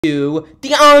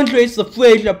The Andres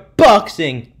LaFrazier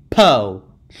Boxing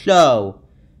Show.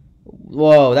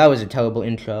 Whoa, that was a terrible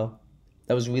intro.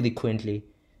 That was really cringy.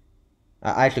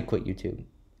 I should quit YouTube.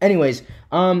 Anyways,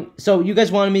 so you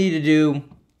guys wanted me to do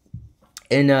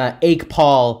an Ake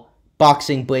Paul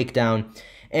boxing breakdown,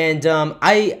 and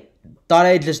I thought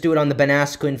I'd just do it on the Ben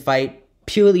Askren fight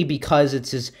purely because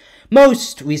it's his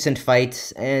most recent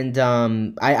fight, and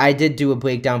I did do a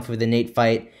breakdown for the Nate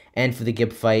fight and for the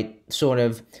Gib fight, sort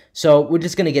of. So we're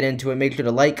just gonna get into it. Make sure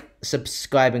to like,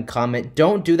 subscribe, and comment.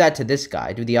 Don't do that to this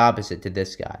guy. Do the opposite to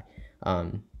this guy.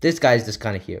 This guy's just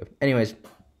kind of here. Anyways,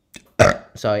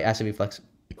 sorry, acid reflux.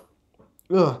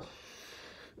 Ugh.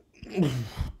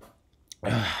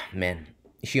 Man,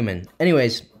 human.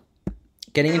 Anyways,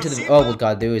 getting into the oh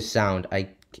god, there is sound. I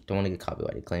don't want to get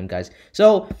copyrighted claim, guys.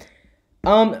 So,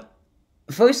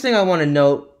 first thing I want to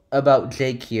note about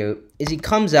Jake here is he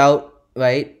comes out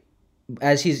right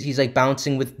as he's like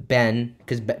bouncing with Ben,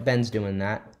 because Ben's doing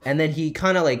that, and then he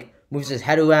kind of like moves his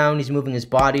head around, he's moving his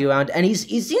body around, and he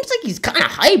seems like he's kind of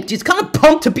hyped, he's kind of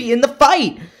pumped to be in the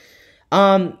fight.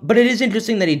 But it is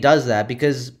interesting that he does that,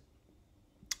 because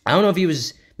I don't know if he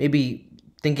was maybe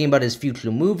thinking about his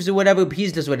future moves or whatever, but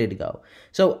he's just ready to go.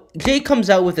 So Jake comes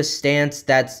out with a stance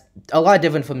that's a lot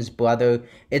different from his brother.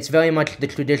 It's very much the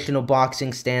traditional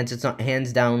boxing stance. It's not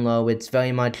hands down low. It's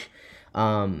very much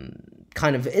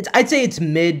kind of, I'd say it's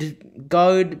mid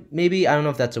guard, maybe. I don't know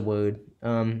if that's a word.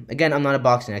 Again, I'm not a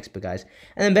boxing expert, guys.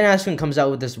 And then Ben Askren comes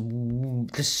out with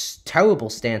this terrible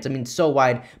stance. I mean, so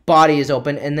wide, body is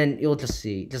open, and then you'll just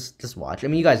see, just watch. I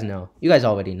mean, you guys know. You guys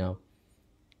already know.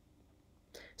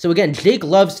 So again, Jake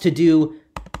loves to do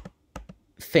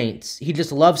feints. He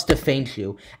just loves to feint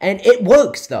you, and it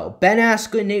works though. Ben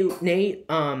Askren, Nate,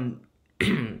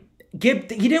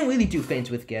 Gib, he didn't really do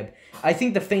feints with Gib. I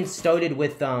think the feint started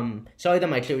with sorry that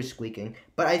my chair is squeaking,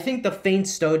 but I think the feint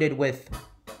started with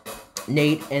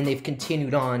Nate, and they've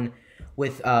continued on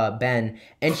with Ben,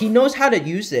 and he knows how to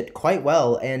use it quite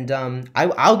well, and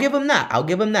I'll give him that. I'll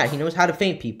give him that. He knows how to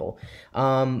feint people.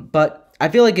 But I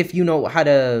feel like if you know how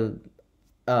to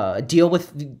deal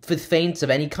with feints of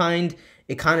any kind,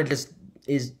 it kind of just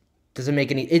doesn't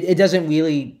make any. It doesn't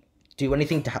really do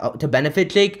anything to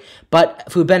benefit Jake,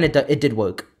 but for Ben it did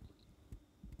work.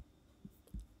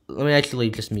 Let me actually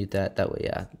just mute that way.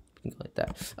 Yeah, like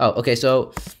that. Oh, okay.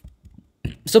 So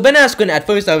Ben Askren, at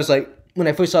first I was like, when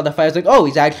I first saw the fight, I was like, oh,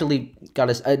 he's actually got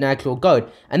an actual guard,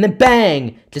 and then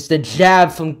bang, just a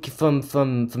jab from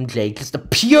Jake, just a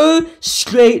pure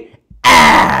straight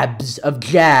abs of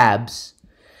jabs.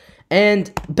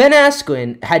 And Ben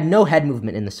Askren had no head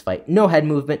movement in this fight. No head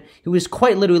movement. He was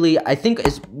quite literally, I think,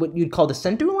 is what you'd call the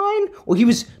center line, or he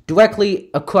was directly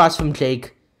across from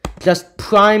Jake, just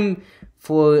prime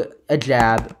for a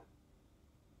jab.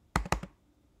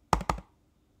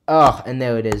 Oh, and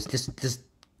there it is. Just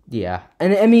yeah.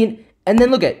 And I mean, and then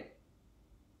look at,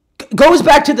 goes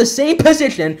back to the same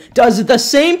position, does the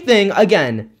same thing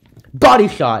again, body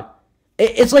shot.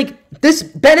 It's like, this,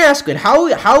 Ben Askren,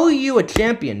 how are you a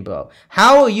champion, bro?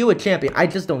 How are you a champion? I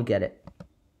just don't get it.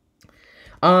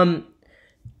 And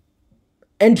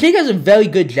Jake has a very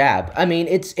good jab. I mean,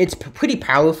 it's pretty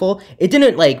powerful. It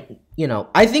didn't, like, you know,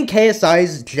 I think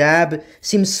KSI's jab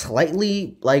seems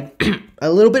slightly, like, a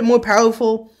little bit more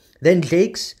powerful than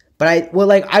Jake's. But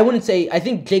I wouldn't say, I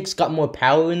think Jake's got more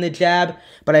power in the jab,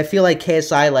 but I feel like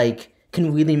KSI, like,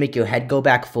 can really make your head go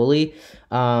back fully.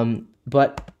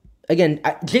 But again,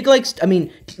 Jake likes, I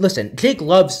mean, listen, Jake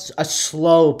loves a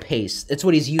slow pace. It's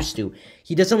what he's used to.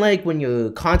 He doesn't like when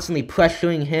you're constantly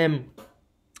pressuring him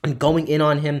and going in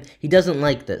on him. He doesn't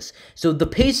like this. So the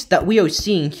pace that we are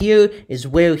seeing here is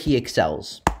where he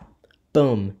excels.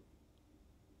 Boom.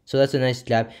 So that's a nice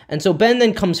jab. And so Ben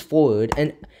then comes forward,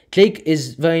 and Jake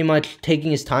is very much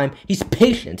taking his time. He's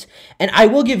patient. And I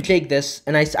will give Jake this,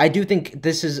 and I do think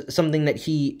this is something that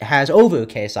he has over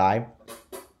KSI,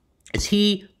 is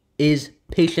he is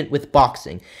patient with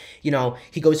boxing. You know,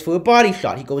 he goes for a body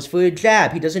shot, he goes for a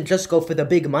jab, he doesn't just go for the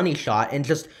big money shot and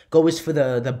just goes for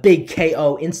the big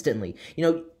KO instantly. You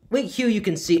know, right here you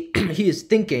can see he is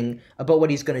thinking about what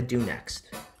he's going to do next.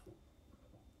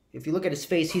 If you look at his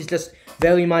face, he's just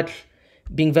very much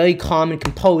being very calm and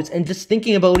composed and just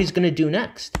thinking about what he's going to do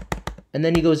next. And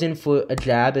then he goes in for a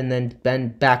jab, and then Ben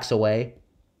backs away.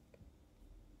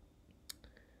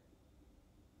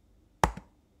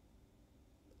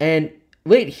 And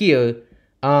right here,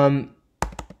 and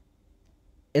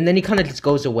then he kind of just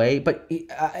goes away. But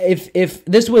if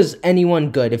this was anyone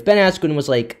good, if Ben Askren was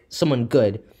like someone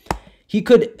good, he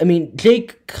could, I mean,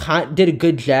 Jake did a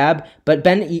good jab, but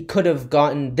Ben could have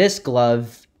gotten this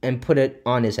glove and put it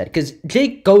on his head. Because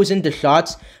Jake goes into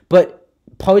shots, but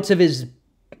parts of his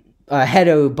head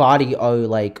or body are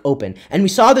like open. And we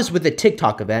saw this with the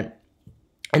TikTok event.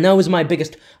 And that was my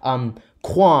biggest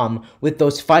qualm with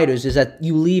those fighters, is that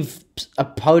you leave a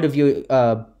part of your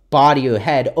body or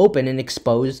head open and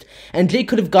exposed. And Jake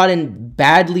could have gotten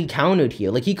badly countered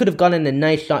here. Like, he could have gotten a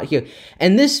nice shot here.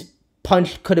 And this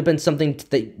punch could have been something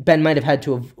that Ben might have had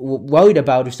to have worried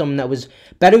about, or someone that was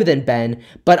better than Ben.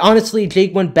 But honestly,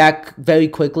 Jake went back very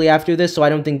quickly after this, so I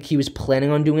don't think he was planning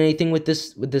on doing anything with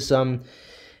this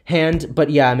hand. But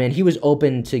yeah, man, he was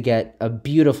open to get a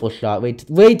beautiful shot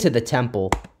right to the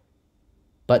temple.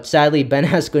 But sadly, Ben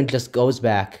Askren just goes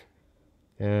back.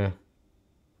 Yeah.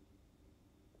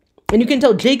 And you can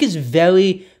tell Jake is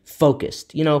very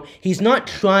focused. You know, he's not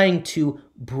trying to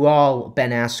brawl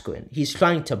Ben Askren. He's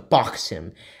trying to box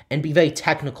him and be very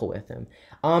technical with him.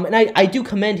 And I do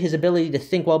commend his ability to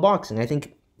think while boxing. I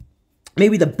think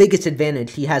maybe the biggest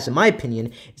advantage he has, in my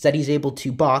opinion, is that he's able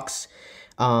to box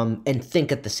and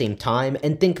think at the same time.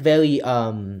 And think very,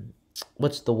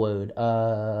 what's the word?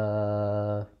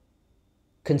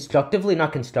 Constructively?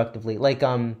 Not constructively. Like,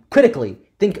 critically.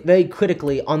 Think very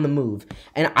critically on the move,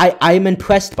 and I'm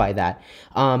impressed by that.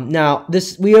 Now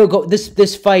this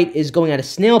fight is going at a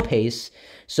snail pace,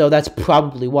 so that's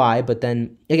probably why. But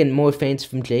then again, more feints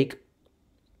from Jake.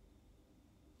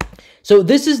 So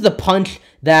this is the punch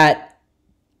that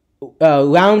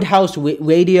Roundhouse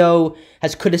Radio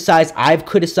has criticized. I've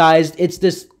criticized. It's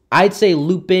this, I'd say,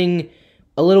 looping,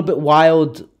 a little bit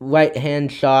wild right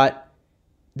hand shot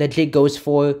that Jake goes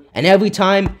for, and every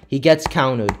time he gets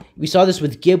countered. We saw this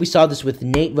with Gibb, we saw this with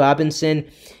Nate Robinson.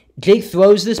 Jake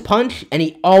throws this punch, and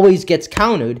he always gets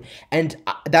countered, and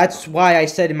that's why I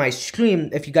said in my stream,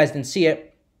 if you guys didn't see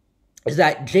it, is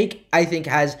that Jake, I think,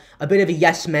 has a bit of a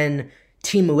yes-men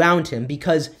team around him,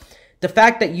 because the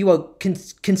fact that you are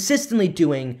consistently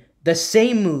doing the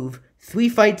same move 3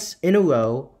 fights in a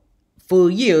row for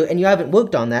a year, and you haven't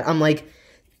worked on that, I'm like,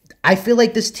 I feel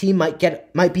like this team might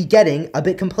be getting a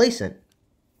bit complacent.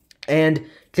 And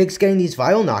Jake's getting these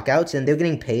viral knockouts, and they're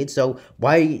getting paid, so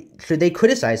why should they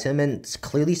criticize him? And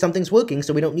clearly something's working,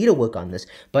 so we don't need to work on this.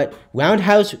 But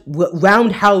Roundhouse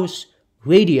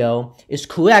Radio is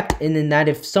correct in that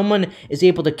if someone is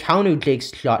able to counter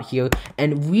Jake's shot here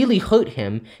and really hurt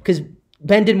him, because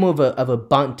Ben did more of a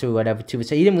bunt or whatever too,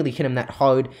 so he didn't really hit him that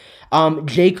hard,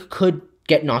 Jake could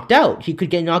get knocked out. He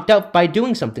could get knocked out by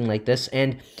doing something like this,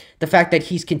 and the fact that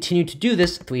he's continued to do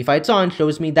this 3 fights on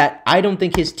shows me that I don't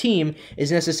think his team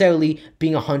is necessarily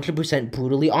being 100%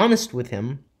 brutally honest with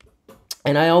him.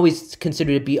 And I always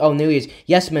consider it to be, oh, there he is,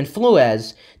 yes man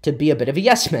Flores, to be a bit of a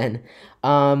yes man.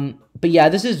 But yeah,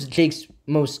 this is Jake's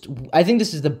I think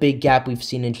this is the big gap we've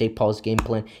seen in Jake Paul's game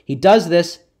plan. He does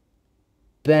this,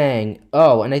 bang.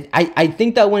 Oh, and I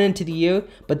think that went into the ear,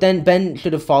 but then Ben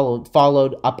should have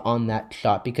followed up on that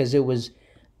shot, because it was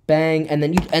bang, and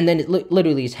then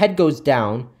literally his head goes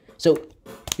down. So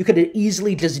you could have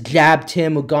easily just jabbed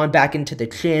him or gone back into the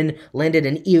chin, landed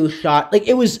an ear shot. Like,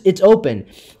 it's open.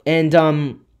 And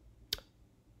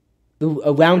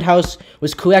the Roundhouse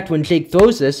was correct when Jake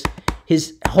throws this.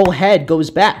 His whole head goes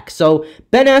back. So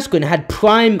Ben Askren had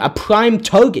a prime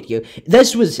target here.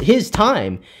 This was his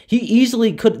time. He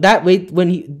easily could that way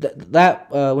when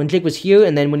Jake was here,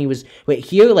 and then when he was right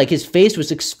here, like, his face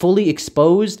was fully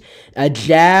exposed. A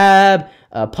jab,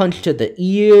 a punch to the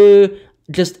ear.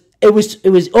 Just it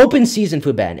was open season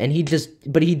for Ben, and he didn't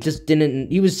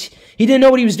know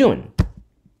what he was doing.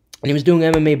 And he was doing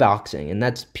MMA boxing, and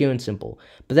that's pure and simple.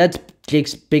 But that's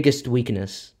Jake's biggest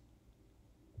weakness.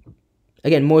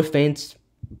 Again, more feints,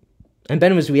 and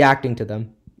Ben was reacting to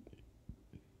them.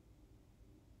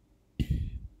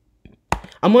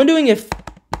 I'm wondering if...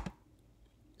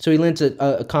 So he lands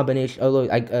a combination,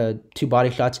 2 body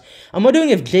shots. I'm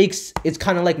wondering if Jake's... It's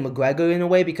kind of like McGregor in a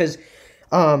way, because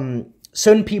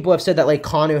certain people have said that, like,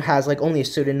 Conor has, like, only a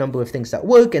certain number of things that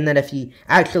work, and then if he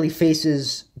actually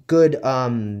faces good,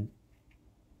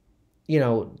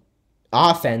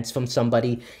 offense from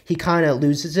somebody, he kind of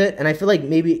loses it. And I feel like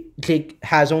maybe Jake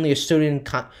has only has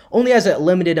a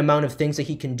limited amount of things that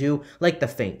he can do, like the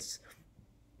feints,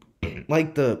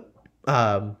 like the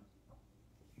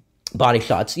body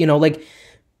shots, like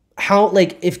how,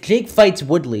 like, if Jake fights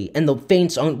Woodley and the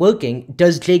feints aren't working,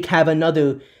 does Jake have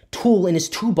another tool in his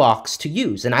toolbox to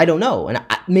use? And I don't know, and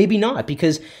maybe not,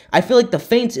 because I feel like the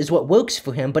feints is what works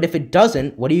for him. But if it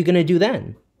doesn't, what are you gonna do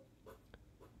then?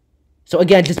 So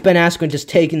again, just Ben Askren just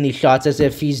taking these shots as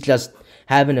if he's just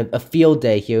having a field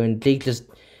day here, and Jake just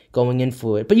going in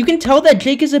for it. But you can tell that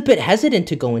Jake is a bit hesitant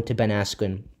to go into Ben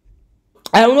Askren.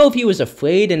 I don't know if he was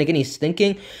afraid, and again, he's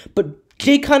thinking, but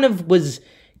Jake was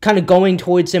going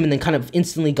towards him and then kind of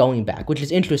instantly going back, which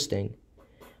is interesting.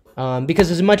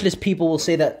 Because as much as people will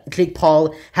say that Jake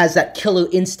Paul has that killer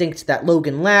instinct that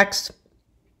Logan lacks,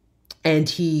 and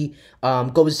he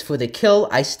goes for the kill,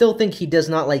 I still think he does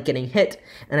not like getting hit,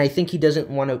 and I think he doesn't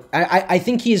want to... I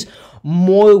think he's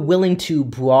more willing to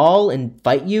brawl and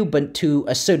fight you, but to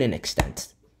a certain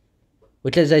extent.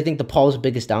 Which is, I think, the Paul's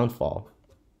biggest downfall.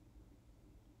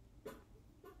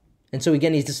 And so,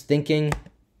 again, he's just thinking,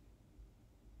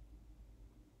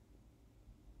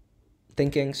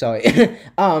 sorry.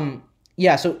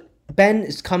 Yeah, so Ben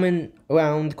is coming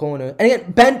around the corner. And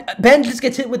again, Ben just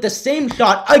gets hit with the same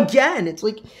shot again. It's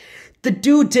like, the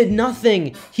dude did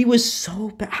nothing. He was so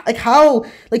bad. Like, how?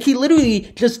 Like, he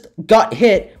literally just got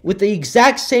hit with the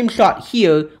exact same shot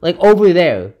here, like, over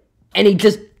there. And he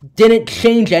just didn't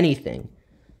change anything.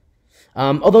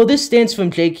 Although this stance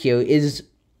from Jake here is,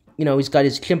 you know, he's got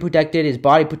his chin protected, his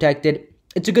body protected.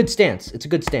 It's a good stance. It's a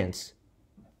good stance.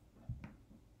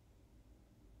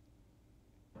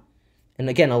 And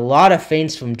again, a lot of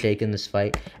feints from Jake in this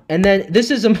fight. And then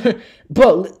this is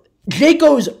but Jake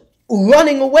goes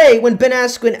running away when Ben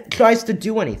Askren tries to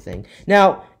do anything.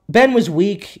 Now, Ben was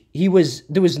weak. There was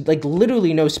like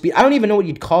literally no speed. I don't even know what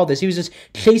you'd call this. He was just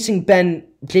chasing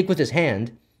Jake with his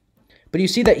hand. But you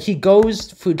see that he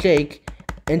goes for Jake,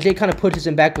 and Jake kind of pushes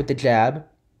him back with the jab.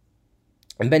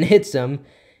 And Ben hits him,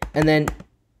 and then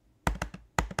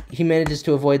he manages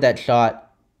to avoid that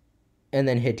shot and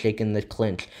then hit Jake in the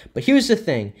clinch. But here's the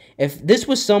thing. If this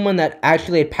was someone that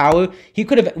actually had power, he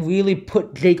could have really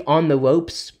put Jake on the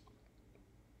ropes.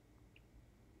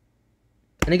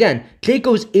 And again, Jake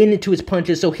goes into his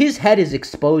punches, so his head is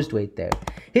exposed right there.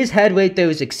 His head right there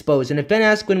is exposed. And if Ben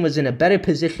Askren was in a better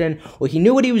position, or he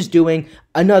knew what he was doing,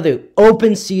 another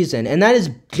open season. And that is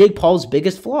Jake Paul's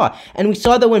biggest flaw. And we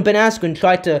saw that when Ben Askren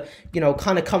tried to, you know,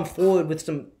 kind of come forward with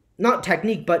some, not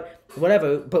technique, but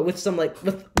whatever, but with some, like,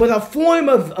 with a form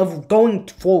of going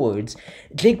forwards,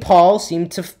 Jake Paul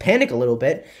seemed to panic a little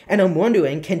bit. And I'm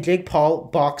wondering, can Jake Paul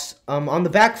box on the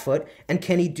back foot, and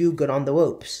can he do good on the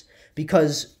ropes?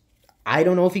 Because I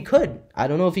don't know if he could.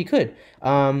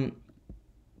 Because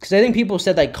I think people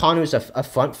said like Conor's a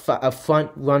front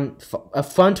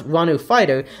runner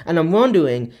fighter, and I'm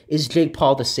wondering, is Jake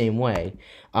Paul the same way?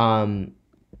 And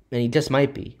he just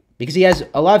might be, because he has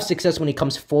a lot of success when he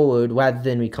comes forward rather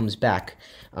than when he comes back.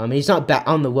 And he's not back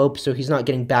on the rope, so he's not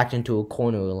getting backed into a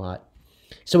corner a lot.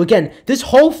 So again, this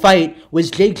whole fight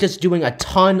was Jake just doing a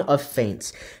ton of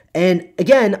feints. And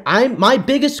again, my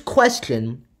biggest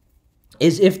question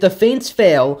is, if the feints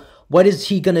fail, what is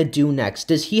he going to do next?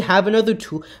 Does he have another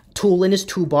tool in his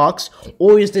toolbox,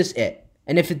 or is this it?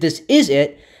 And if this is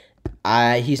it,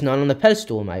 he's not on the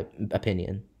pedestal, in my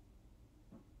opinion.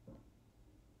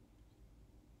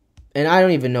 And I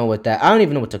don't even know what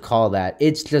to call that.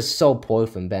 It's just so poor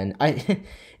from Ben.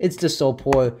 It's just so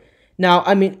poor. Now,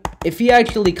 I mean, if he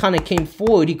actually kind of came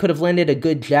forward, he could have landed a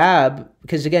good jab,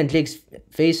 because again, Jake's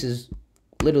face is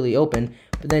literally open.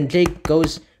 But then Jake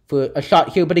goes for a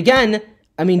shot here, but again,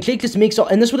 I mean, Jake just makes all,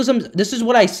 and this is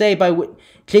what I say by what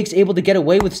Jake's able to get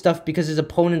away with stuff because his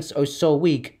opponents are so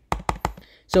weak.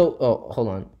 So, oh, hold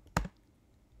on.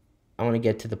 I want to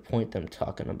get to the point that I'm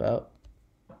talking about.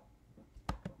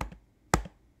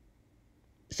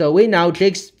 So wait, now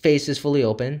Jake's face is fully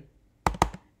open,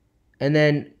 and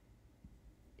then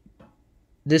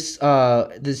this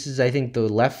is, I think, the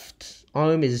left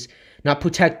arm is not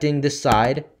protecting this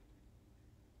side.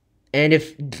 And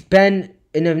if Ben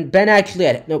actually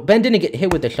had... No, Ben didn't get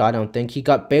hit with the shot, I don't think. He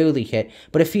got barely hit.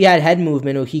 But if he had head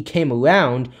movement, or he came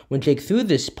around when Jake threw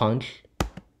this punch,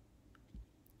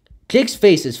 Jake's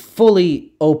face is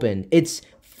fully open. It's...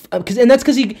 and that's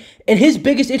because he... And his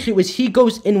biggest issue is he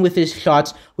goes in with his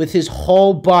shots with his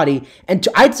whole body. And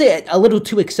I'd say a little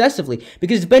too excessively.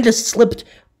 Because Ben just slipped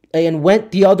and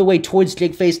went the other way towards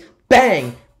Jake's face.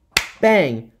 Bang!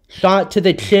 Bang! Shot to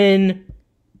the chin...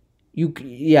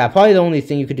 Yeah, probably the only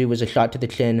thing you could do was a shot to the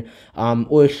chin,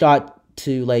 or a shot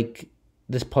to, like,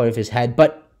 this part of his head.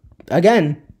 But,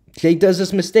 again, Jake does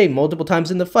this mistake multiple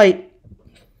times in the fight,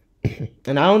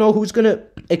 and I don't know who's going to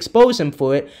expose him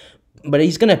for it, but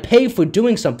he's going to pay for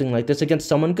doing something like this against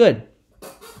someone good.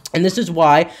 And this is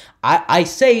why I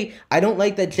say I don't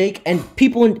like that Jake and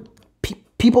people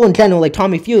in general, like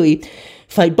Tommy Fury,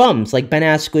 fight bums, like Ben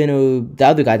Askren or the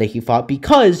other guy that he fought,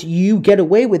 because you get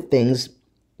away with things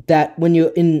that when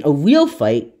you're in a real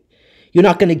fight, you're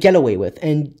not going to get away with,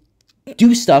 and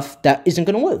do stuff that isn't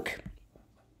going to work.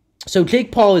 So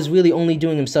Jake Paul is really only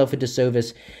doing himself a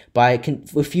disservice by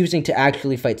refusing to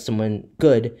actually fight someone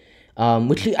good,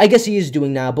 which I guess he is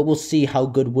doing now, but we'll see how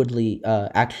good Woodley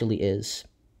actually is.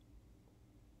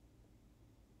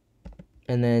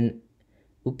 And then,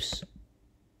 oops.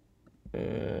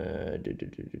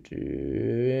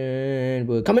 And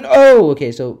we're coming. Oh,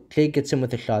 okay. So Jake gets him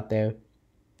with a shot there.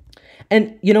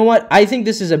 And you know what? I think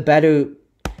this is a better...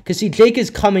 Because, see, Jake is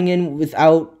coming in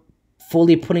without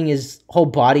fully putting his whole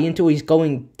body into it. He's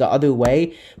going the other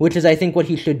way, which is, I think, what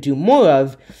he should do more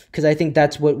of, because I think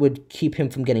that's what would keep him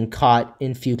from getting caught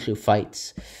in future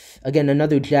fights. Again,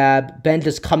 another jab. Ben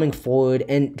just coming forward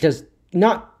and just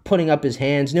not putting up his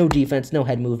hands. No defense, no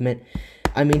head movement.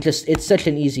 I mean, just, it's such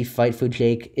an easy fight for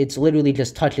Jake. It's literally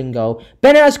just touch and go.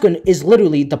 Ben Askren is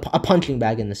literally a punching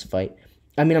bag in this fight.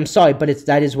 I mean, I'm sorry, but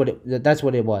that's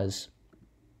what it was.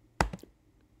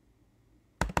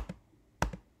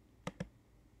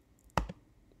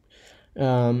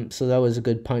 So that was a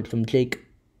good punch from Jake.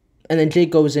 And then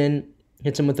Jake goes in,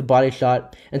 hits him with a body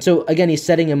shot. And so, again, he's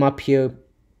setting him up here.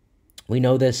 We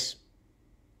know this.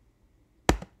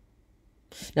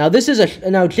 Now,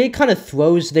 now Jake kind of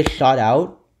throws this shot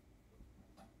out.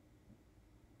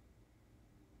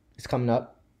 It's coming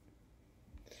up.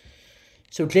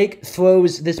 So Jake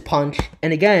throws this punch.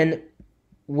 And again,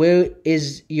 where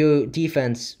is your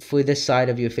defense for this side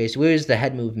of your face? Where is the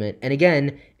head movement? And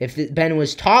again, if Ben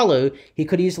was taller, he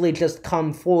could easily just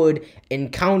come forward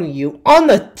and counter you on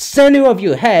the center of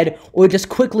your head, or just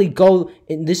quickly go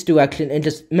in this direction and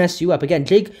just mess you up. Again,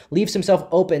 Jake leaves himself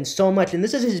open so much, and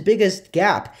this is his biggest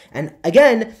gap. And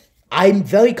again, I'm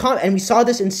very confident, and we saw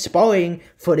this in sparring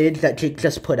footage that Jake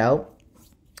just put out,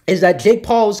 is that Jake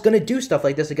Paul's going to do stuff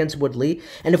like this against Woodley,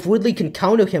 and if Woodley can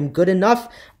counter him good enough,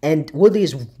 and Woodley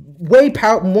is way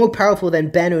more powerful than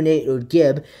Ben or Nate or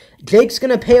Gib, Jake's going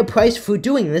to pay a price for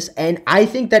doing this, and I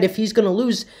think that if he's going to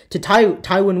lose to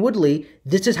Tyron Woodley,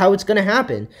 this is how it's going to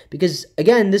happen, because,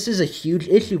 again, this is a huge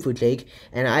issue for Jake,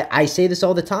 and I say this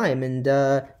all the time, and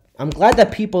I'm glad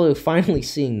that people are finally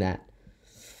seeing that,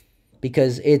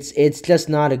 because it's just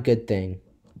not a good thing.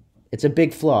 It's a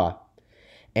big flaw.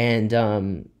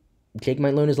 And Jake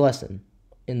might learn his lesson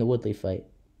in the Woodley fight.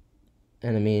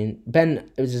 And I mean, Ben,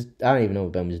 it was just, I don't even know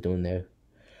what Ben was doing there.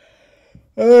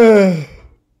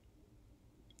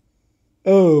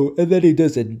 Oh, and then he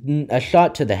does a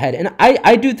shot to the head. And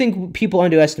I do think people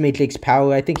underestimate Jake's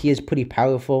power. I think he is pretty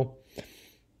powerful.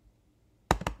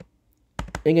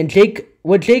 Again,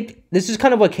 this is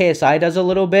kind of what KSI does a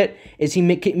little bit, is he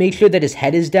make sure that his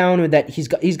head is down, or that he's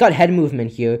got head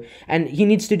movement here, and he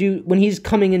needs to do, when he's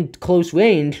coming in close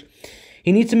range,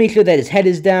 he needs to make sure that his head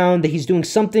is down, that he's doing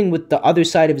something with the other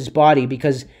side of his body,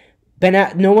 because you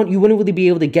wouldn't really be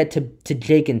able to get to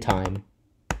Jake in time.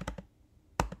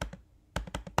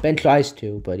 Ben tries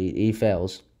to, but he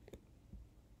fails.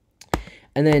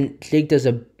 And then Jake does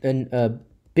a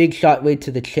big shot right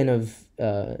to the chin of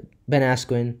Ben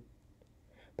Askren.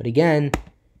 But again,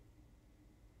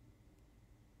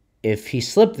 if he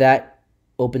slipped that,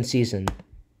 open season.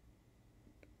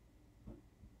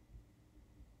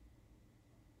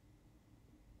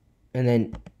 And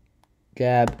then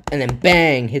jab, and then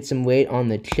bang, hits him right on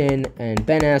the chin, and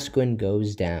Ben Askren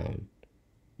goes down.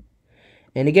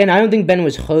 And again, I don't think Ben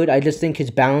was hurt. I just think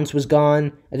his balance was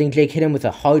gone. I think Jake hit him with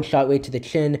a hard shot right to the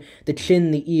chin,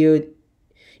 the ear,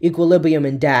 equilibrium,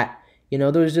 and that. You know,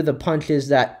 those are the punches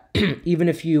that, even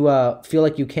if you feel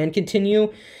like you can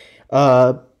continue,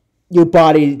 your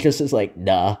body just is like,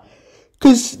 nah.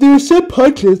 Because there are some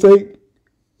punches, like,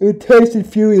 when Tyson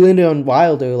Fury landed on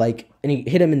Wilder, like, and he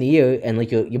hit him in the ear, and,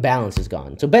 like, your balance is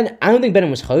gone. So, I don't think Ben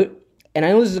was hurt. And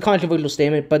I know this is a controversial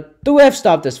statement, but the ref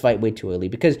stopped this fight way too early,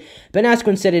 because Ben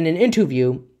Askren said in an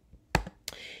interview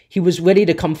he was ready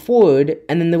to come forward,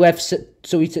 and then the ref said,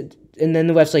 and then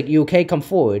the ref's like, "You okay? Come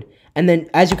forward." And then,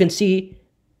 as you can see,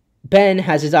 Ben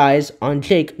has his eyes on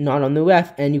Jake, not on the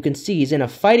ref, and you can see he's in a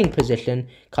fighting position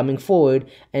coming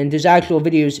forward, and there's actual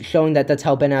videos showing that that's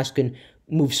how Ben Askren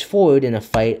moves forward in a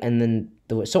fight, and then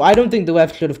so I don't think the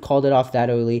ref should have called it off that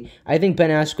early. I think Ben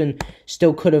Askren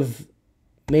still could have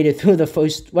made it through the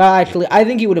first... Well, actually, I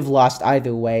think he would have lost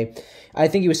either way. I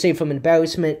think he was saved from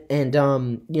embarrassment, and,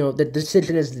 you know, the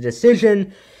decision is the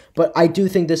decision. But I do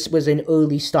think this was an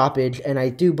early stoppage, and I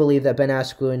do believe that Ben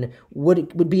Askren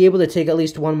would be able to take at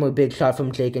least one more big shot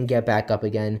from Jake and get back up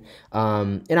again.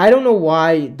 And I don't know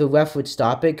why the ref would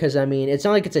stop it, because, I mean, it's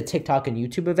not like it's a TikTok and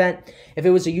YouTube event. If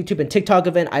it was a YouTube and TikTok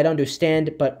event, I'd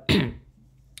understand, but...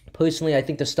 Personally, I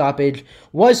think the stoppage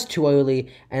was too early,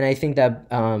 and I think that...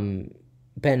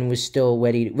 Ben was still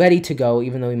ready to go,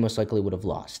 even though he most likely would have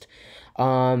lost.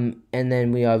 And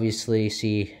then we obviously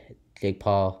see Jake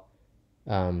Paul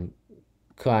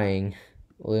crying.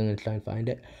 We're going to try and find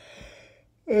it.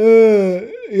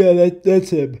 Yeah,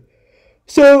 that's him.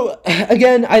 So,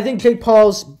 again, I think Jake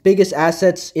Paul's biggest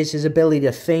assets is his ability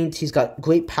to feint. He's got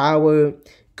great power,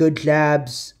 good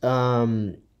jabs,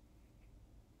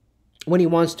 when he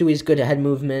wants to, he's good at head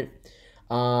movement.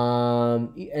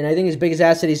 And I think his biggest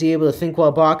asset is he's able to think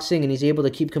while boxing, and he's able to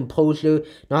keep composure,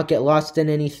 not get lost in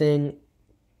anything,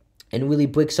 and really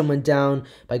break someone down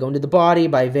by going to the body,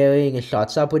 by varying his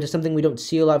shots up, which is something we don't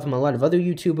see a lot from a lot of other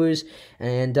YouTubers.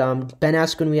 And Ben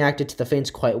Askren reacted to the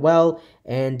feints quite well,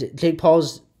 and Jake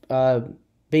Paul's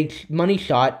big money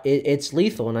shot, it's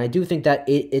lethal, and I do think that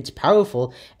it's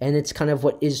powerful, and it's kind of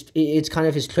it's kind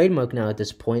of his trademark now at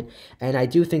this point. And I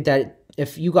do think that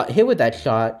if you got hit with that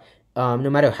shot, no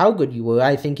matter how good you were,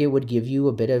 I think it would give you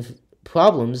a bit of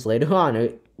problems later on, or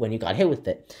when you got hit with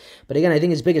it. But again, I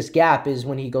think his biggest gap is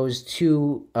when he goes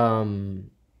too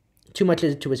much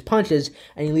into his punches,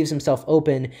 and he leaves himself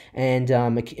open, and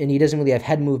he doesn't really have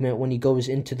head movement when he goes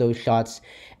into those shots.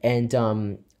 And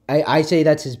I say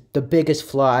that's the biggest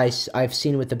flaw I've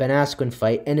seen with the Ben Askren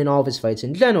fight, and in all of his fights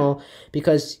in general,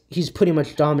 because he's pretty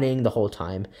much dominating the whole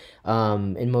time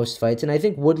in most fights. And I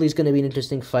think Woodley's going to be an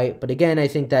interesting fight, but again, I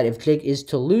think that if Jake is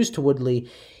to lose to Woodley,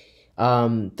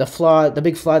 the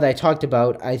big flaw that I talked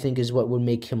about, I think, is what would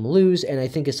make him lose, and I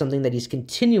think is something that he's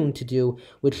continuing to do,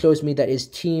 which shows me that his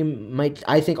team might,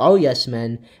 I think, are yes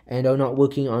men and are not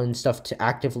working on stuff to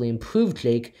actively improve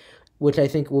Jake, which I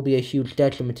think will be a huge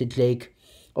detriment to Jake,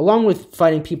 along with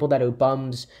fighting people that are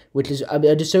bums, which is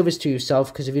a disservice to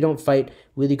yourself, because if you don't fight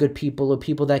really good people, or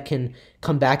people that can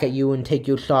come back at you and take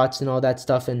your shots and all that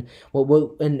stuff, and what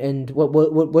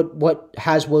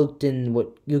has worked and what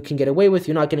you can get away with,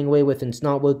 you're not getting away with, and it's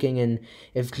not working. And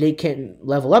if Jake can't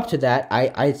level up to that,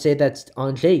 I'd say that's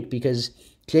on Jake, because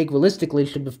Jake realistically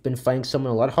should have been fighting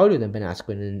someone a lot harder than Ben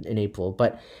Askren in April.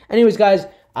 But anyways, guys,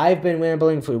 I've been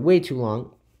rambling for way too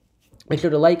long. Make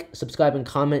sure to like, subscribe, and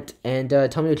comment, and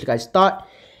tell me what you guys thought.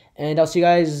 And I'll see you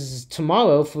guys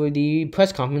tomorrow for the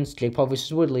press conference, Jake Paul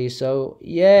versus Woodley. So,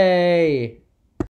 yay!